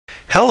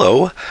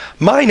Hello,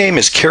 my name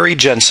is Cary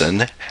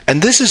Jensen,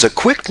 and this is a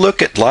quick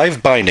look at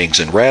LiveBindings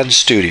in RAD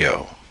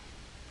Studio.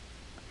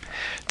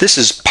 This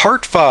is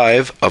part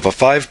 5 of a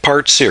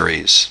 5-part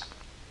series.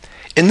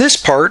 In this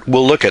part,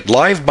 we'll look at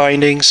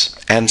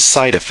LiveBindings and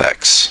side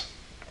effects.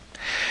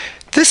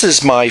 This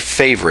is my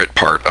favorite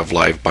part of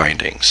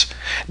LiveBindings.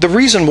 The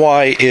reason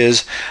why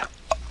is,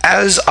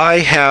 as I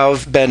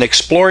have been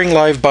exploring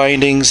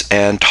LiveBindings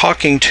and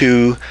talking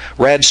to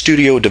RAD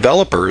Studio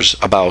developers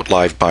about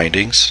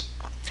LiveBindings,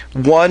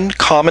 one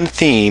common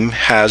theme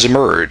has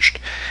emerged,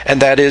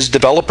 and that is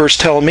developers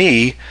tell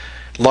me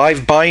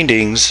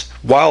LiveBindings,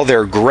 while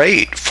they're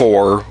great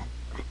for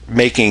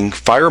making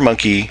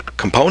FireMonkey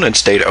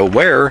components data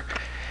aware,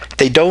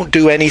 they don't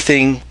do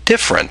anything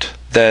different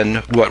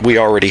than what we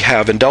already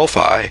have in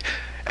Delphi.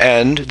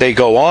 And they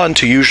go on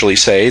to usually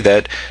say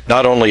that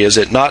not only is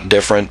it not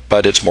different,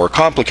 but it's more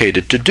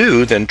complicated to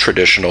do than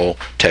traditional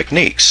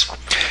techniques.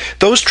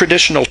 Those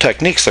traditional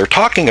techniques they're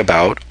talking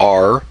about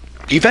are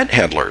event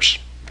handlers.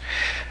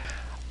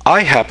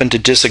 I happen to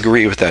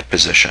disagree with that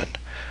position.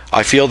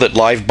 I feel that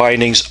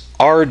LiveBindings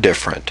are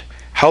different.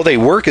 How they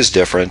work is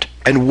different,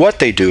 and what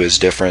they do is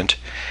different.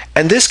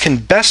 And this can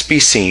best be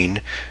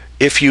seen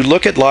if you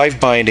look at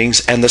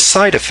LiveBindings and the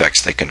side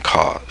effects they can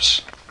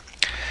cause.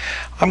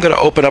 I'm going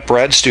to open up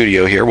RAD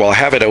Studio here. Well, I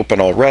have it open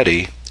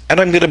already,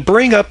 and I'm going to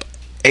bring up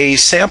a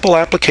sample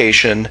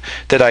application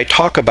that I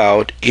talk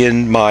about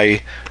in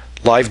my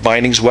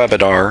LiveBindings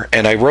webinar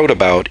and I wrote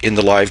about in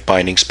the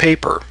LiveBindings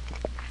paper.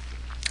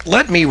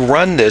 Let me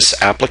run this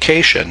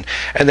application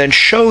and then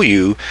show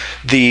you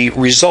the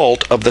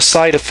result of the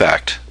side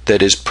effect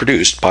that is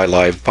produced by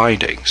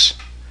LiveBindings.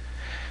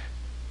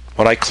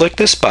 When I click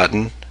this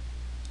button,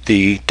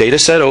 the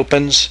dataset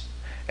opens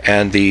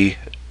and the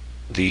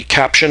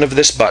caption of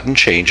this button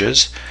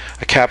changes.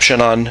 A caption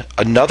on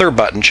another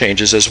button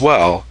changes as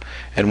well,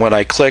 and when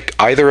I click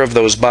either of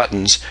those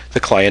buttons,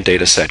 the client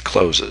dataset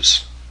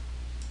closes.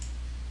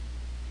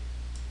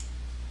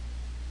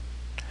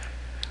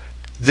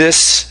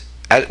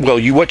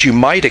 What you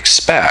might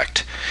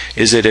expect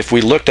is that if we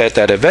looked at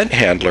that event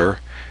handler,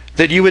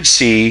 that you would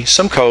see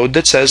some code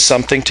that says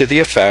something to the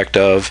effect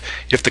of,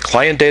 if the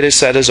client data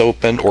set is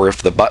open or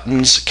if the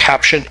button's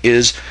caption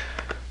is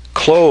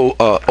closed,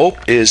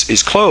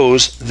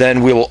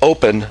 then we will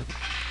open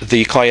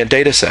the client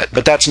data set.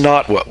 But that's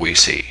not what we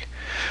see.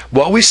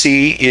 What we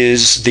see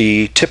is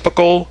the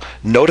typical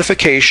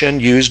notification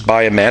used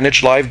by a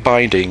managed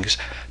LiveBindings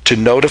to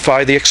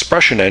notify the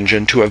expression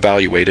engine to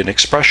evaluate an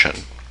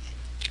expression.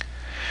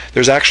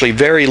 There's actually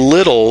very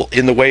little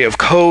in the way of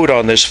code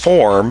on this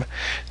form.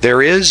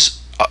 There is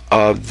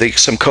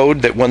some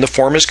code that when the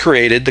form is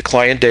created, the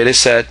client data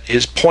set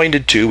is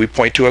pointed to. We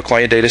point to a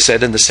client data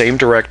set in the same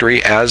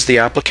directory as the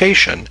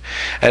application,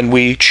 and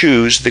we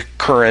choose the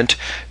current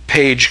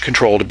page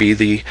control to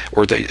be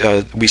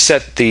we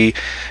set the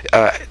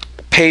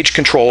page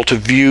control to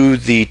view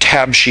the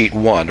tab sheet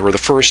 1, or the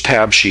first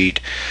tab sheet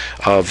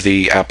of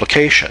the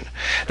application.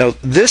 Now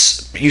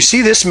you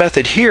see this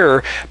method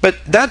here, but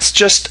that's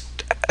just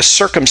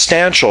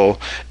circumstantial.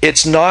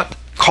 It's not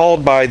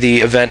called by the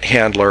event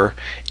handler.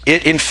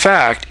 It in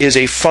fact is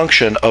a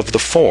function of the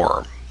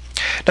form.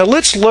 Now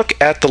let's look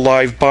at the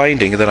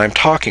LiveBinding that I'm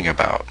talking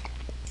about.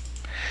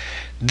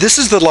 This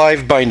is the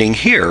LiveBinding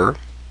here,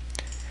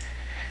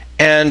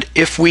 and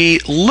if we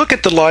look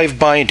at the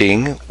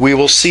LiveBinding, we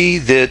will see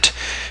that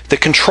the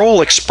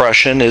control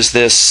expression is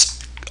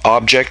this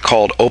object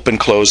called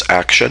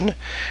OpenCloseAction,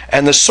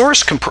 and the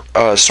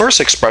source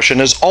expression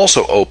is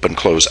also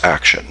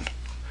OpenCloseAction.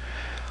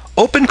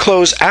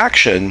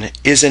 OpenCloseAction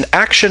is an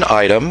action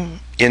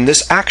item in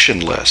this action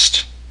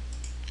list.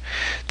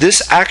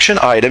 This action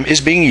item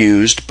is being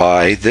used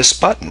by this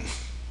button,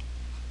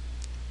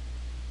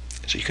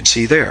 as you can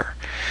see there.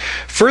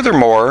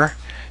 Furthermore,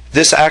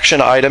 this action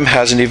item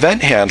has an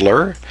event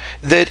handler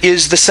that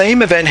is the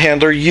same event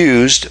handler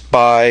used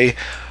by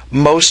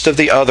most of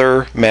the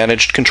other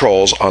managed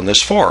controls on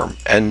this form,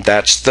 and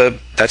that's the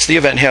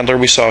event handler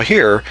we saw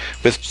here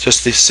with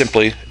just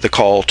simply the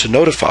call to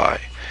notify.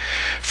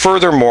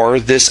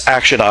 Furthermore, this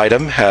action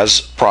item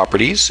has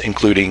properties,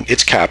 including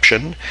its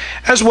caption,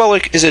 as well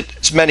as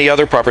its many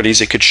other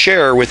properties it could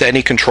share with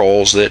any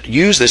controls that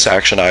use this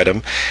action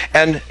item.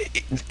 And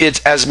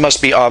it's, as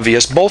must be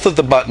obvious, both of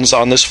the buttons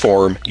on this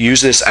form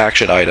use this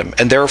action item,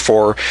 and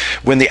therefore,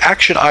 when the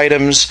action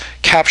item's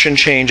caption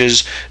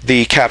changes,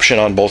 the caption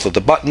on both of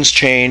the buttons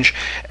change,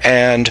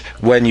 and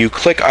when you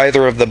click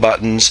either of the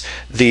buttons,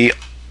 the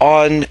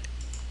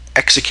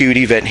on-execute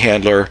event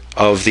handler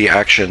of the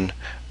action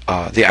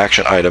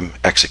item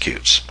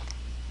executes.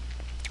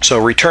 So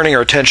returning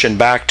our attention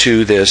back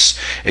to this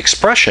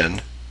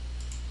expression,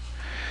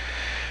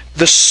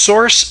 the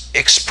source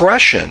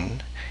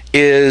expression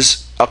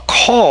is a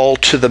call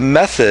to the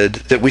method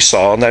that we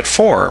saw in that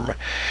form,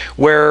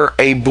 where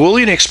a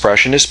Boolean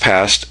expression is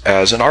passed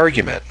as an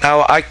argument.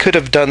 Now, I could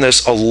have done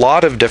this a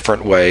lot of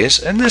different ways.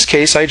 In this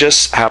case, I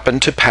just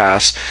happened to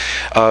pass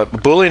a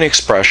Boolean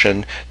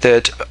expression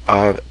that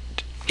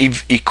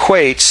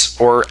equates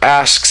or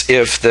asks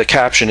if the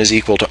caption is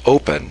equal to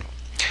open.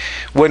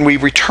 when we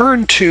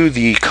return to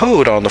the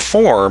code on the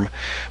form,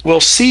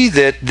 we'll see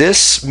that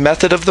this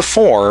method of the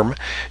form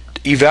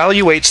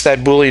evaluates that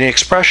Boolean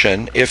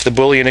expression. If the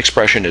Boolean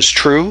expression is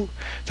true,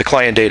 the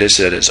client data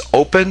set is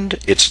opened,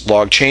 its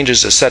log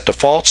changes is set to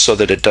false so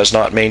that it does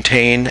not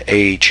maintain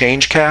a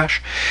change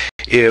cache.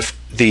 If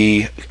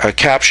the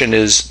caption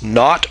is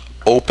not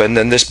open,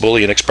 then this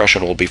Boolean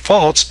expression will be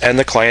false and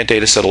the client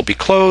data set will be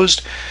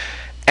closed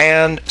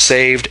and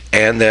saved,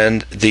 and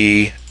then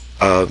the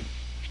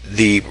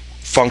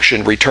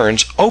function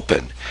returns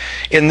open.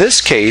 In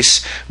this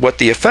case, what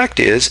the effect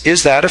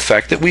is that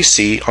effect that we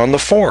see on the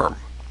form.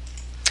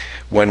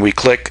 When we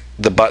click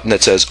the button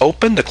that says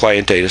open, the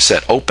client data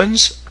set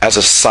opens as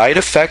a side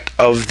effect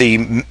of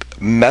the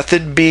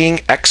method being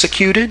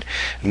executed.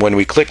 And when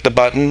we click the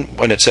button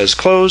when it says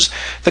close,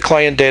 the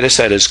client data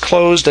set is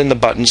closed and the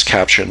button's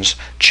captions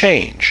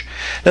change.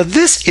 Now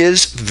this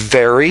is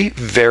very,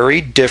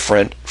 very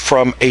different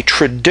from a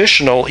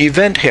traditional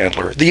event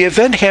handler. The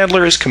event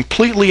handler is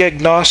completely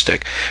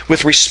agnostic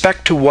with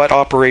respect to what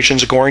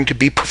operations are going to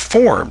be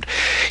performed.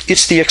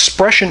 It's the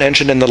expression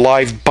engine and the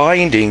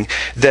LiveBinding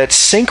that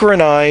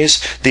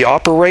synchronize the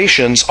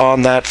operations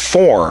on that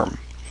form.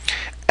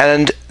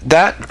 And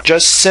that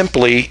just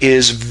simply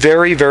is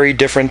very, very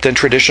different than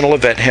traditional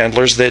event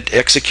handlers that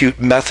execute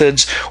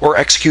methods or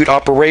execute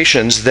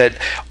operations that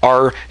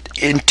are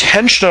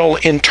intentional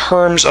in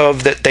terms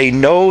of that they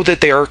know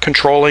that they are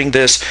controlling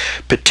this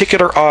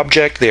particular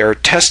object, they are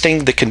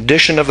testing the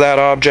condition of that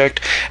object,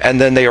 and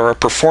then they are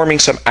performing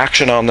some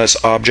action on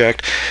this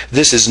object.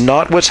 This is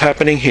not what's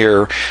happening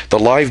here. The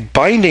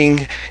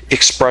LiveBinding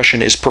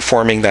expression is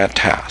performing that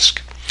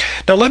task.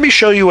 Now let me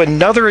show you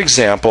another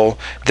example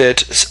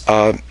that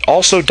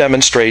also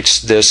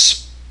demonstrates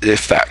this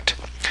effect.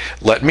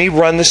 Let me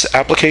run this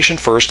application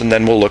first and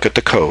then we'll look at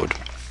the code.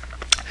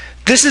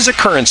 This is a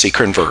currency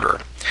converter.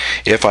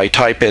 If I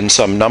type in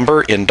some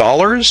number in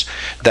dollars,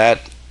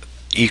 that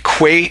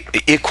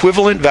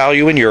equivalent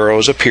value in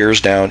euros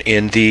appears down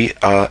in the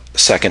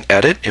second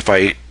edit. If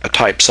I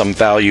type some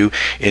value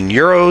in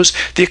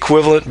euros, the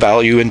equivalent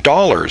value in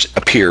dollars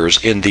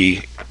appears in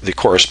the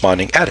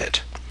corresponding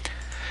edit.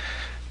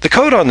 The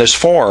code on this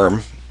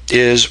form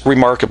is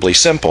remarkably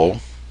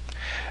simple.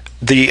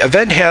 The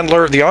event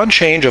handler, the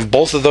on-change of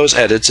both of those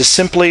edits is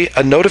simply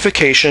a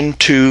notification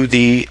to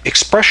the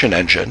expression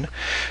engine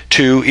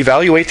to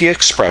evaluate the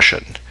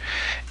expression.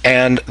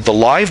 And the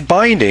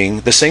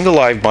LiveBinding, the single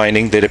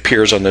LiveBinding that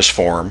appears on this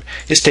form,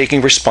 is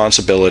taking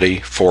responsibility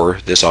for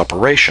this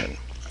operation.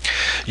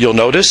 You'll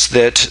notice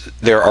that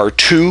there are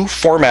two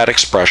format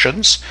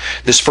expressions.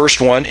 This first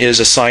one is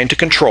assigned to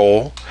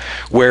control,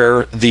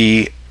 where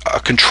the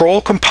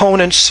control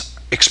component's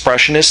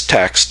expression is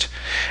text,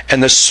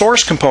 and the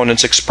source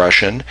component's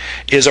expression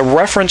is a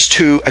reference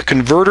to a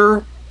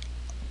converter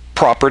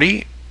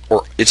property,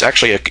 or it's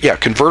actually a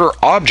converter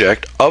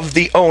object of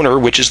the owner,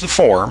 which is the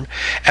form,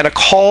 and a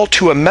call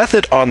to a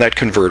method on that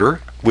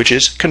converter, which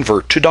is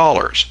convert to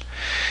dollars.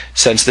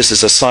 Since this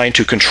is assigned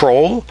to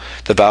control,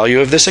 the value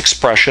of this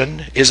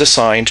expression is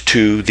assigned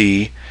to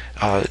the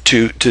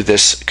to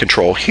this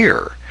control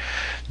here.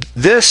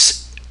 This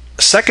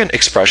second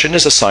expression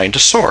is assigned to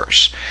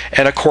source,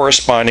 and a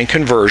corresponding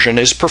conversion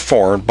is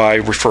performed by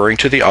referring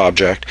to the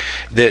object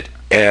that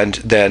and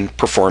then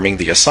performing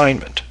the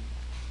assignment.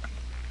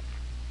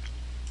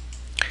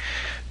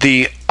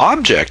 The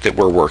object that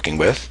we're working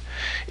with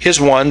is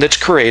one that's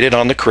created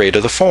on the create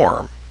of the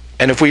form,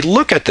 and if we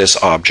look at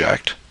this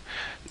object,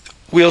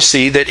 we'll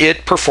see that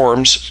it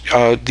performs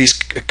these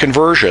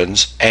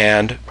conversions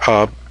and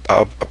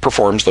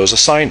performs those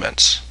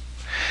assignments.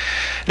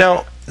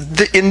 Now,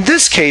 in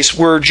this case,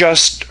 we're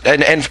just,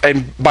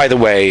 and by the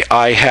way,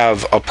 I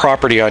have a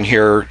property on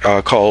here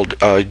called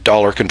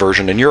dollar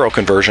conversion and euro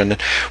conversion.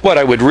 What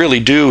I would really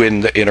do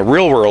in a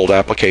real world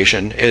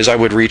application is I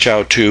would reach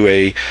out to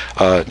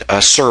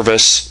a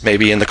service,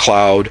 maybe in the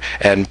cloud,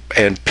 and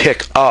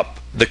pick up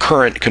the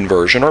current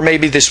conversion, or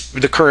maybe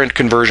the current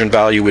conversion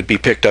value would be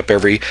picked up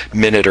every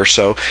minute or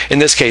so. In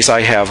this case,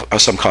 I have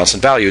some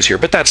constant values here,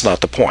 but that's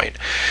not the point.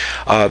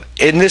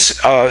 In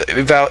this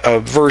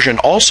version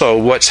also,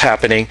 what's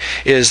happening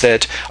is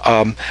that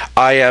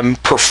I am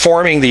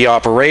performing the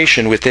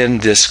operation within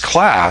this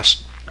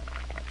class,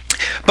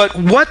 but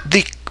what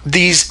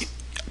these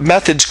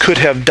methods could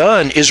have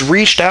done is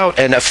reached out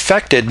and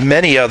affected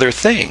many other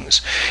things.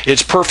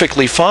 It's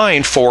perfectly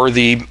fine for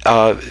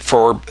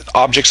for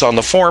objects on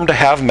the form to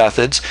have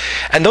methods,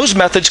 and those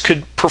methods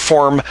could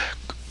perform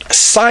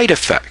side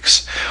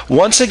effects.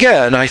 Once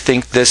again, I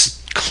think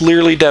this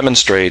clearly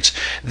demonstrates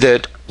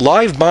that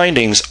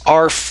LiveBindings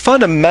are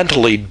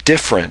fundamentally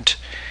different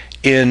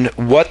in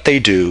what they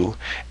do.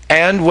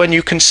 And when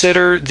you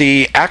consider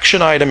the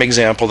action item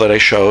example that I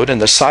showed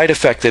and the side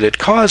effect that it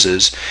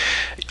causes,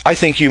 I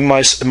think you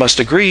must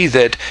agree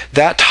that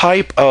that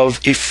type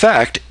of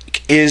effect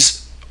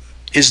is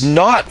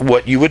not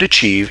what you would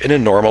achieve in a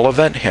normal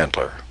event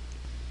handler.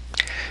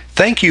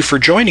 Thank you for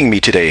joining me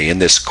today in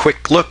this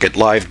quick look at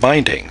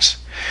LiveBindings.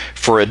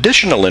 For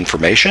additional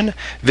information,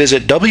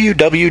 visit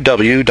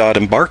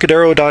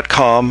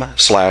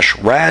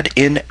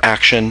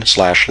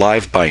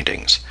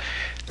www.embarcadero.com/radinaction/livebindings.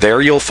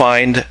 There you'll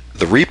find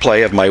the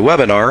replay of my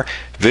webinar,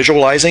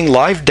 Visualizing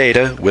Live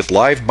Data with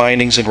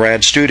LiveBindings in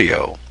RAD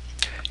Studio.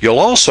 You'll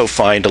also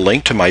find a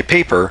link to my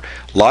paper,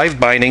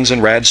 LiveBindings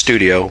in RAD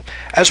Studio,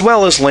 as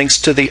well as links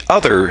to the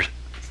other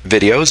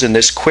videos in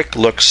this Quick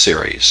Look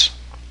series.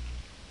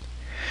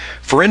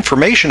 For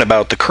information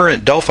about the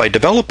current Delphi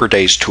Developer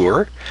Days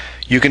tour,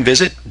 you can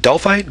visit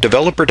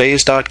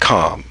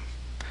delphideveloperdays.com.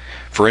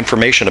 For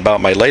information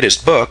about my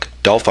latest book,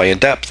 Delphi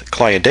In-Depth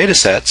Client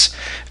Datasets,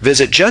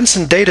 visit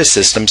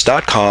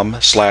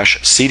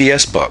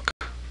jensendatasystems.com/cdsbook.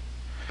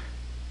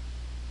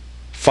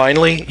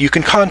 Finally, you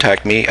can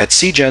contact me at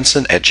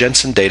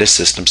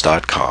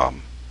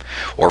cjensen@jensendatasystems.com.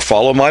 Or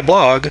follow my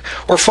blog,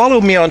 or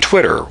follow me on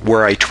Twitter,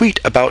 where I tweet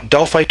about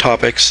Delphi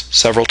topics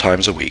several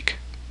times a week.